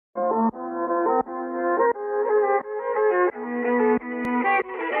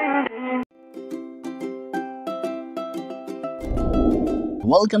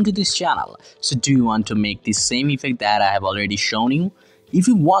welcome to this channel. So do you want to make the same effect that I have already shown you? If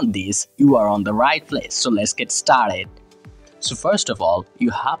you want this, you are on the right place. So let's get started. So first of all, you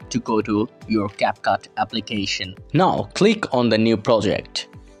have to go to your CapCut application. Now click on the new project.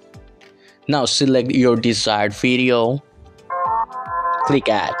 Now select your desired video. Click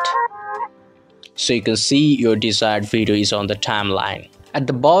add. So you can see your desired video is on the timeline. At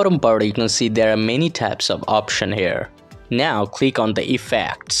the bottom part, you can see there are many types of options here. Now click on the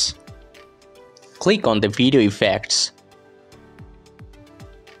effects. Click on the video effects.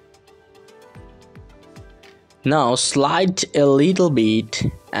 Now slide a little bit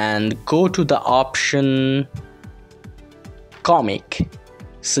and go to the option comic.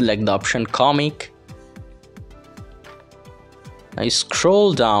 Select the option comic. Now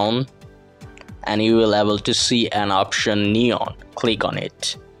scroll down and you will be able to see an option neon. Click on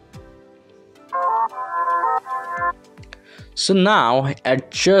it. So now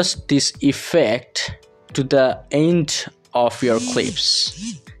adjust this effect to the end of your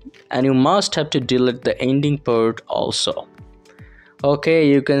clips, and you must have to delete the ending part also. Okay,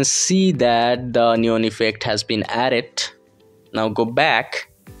 you can see that the neon effect has been added. Now go back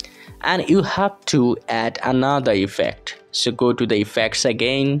and you have to add another effect. So go to the effects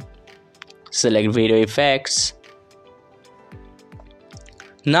again, select video effects.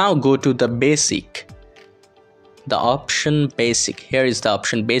 Now go to the basic, the option basic. Here is the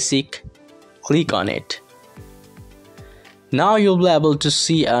option basic. Click on it. Now you'll be able to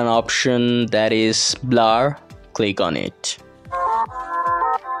see an option that is blur. Click on it.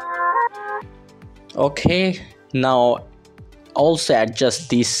 Okay, now also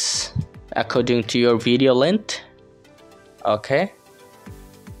adjust this according to your video length. Okay,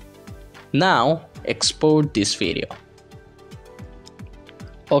 now export this video.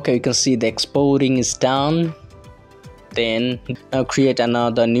 Okay, you can see the exporting is done. Then now create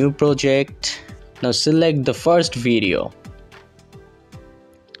another new project. Now select the first video.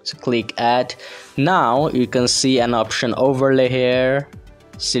 So click add. Now you can see an option overlay here.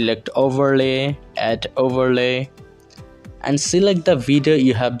 Select overlay, add overlay, and select the video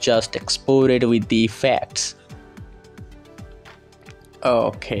you have just exported with the effects.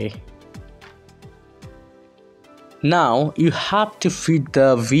 Okay. Now you have to fit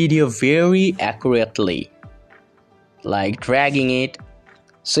the video very accurately, like dragging it.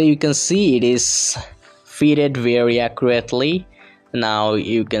 So you can see it is fitted very accurately. Now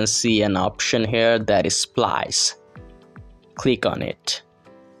you can see an option here that is splice. Click on it.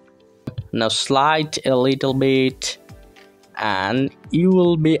 Now slide a little bit and you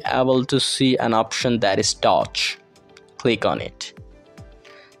will be able to see an option that is touch. Click on it.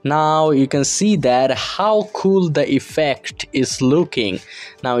 Now you can see that how cool the effect is looking.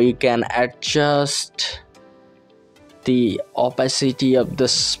 Now you can adjust the opacity of the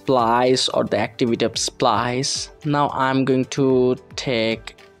splice or the activity of splice. Now I'm going to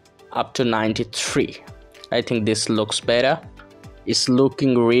take up to 93. I think this looks better. It's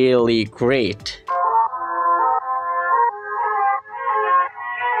looking really great.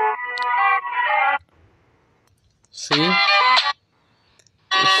 See?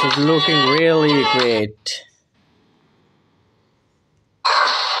 This is looking really great.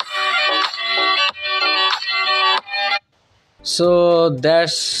 So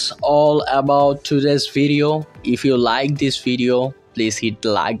that's all about today's video. If you like this video, please hit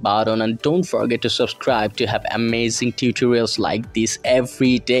the like button and don't forget to subscribe to have amazing tutorials like this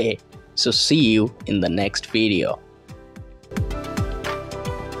every day. So see you in the next video.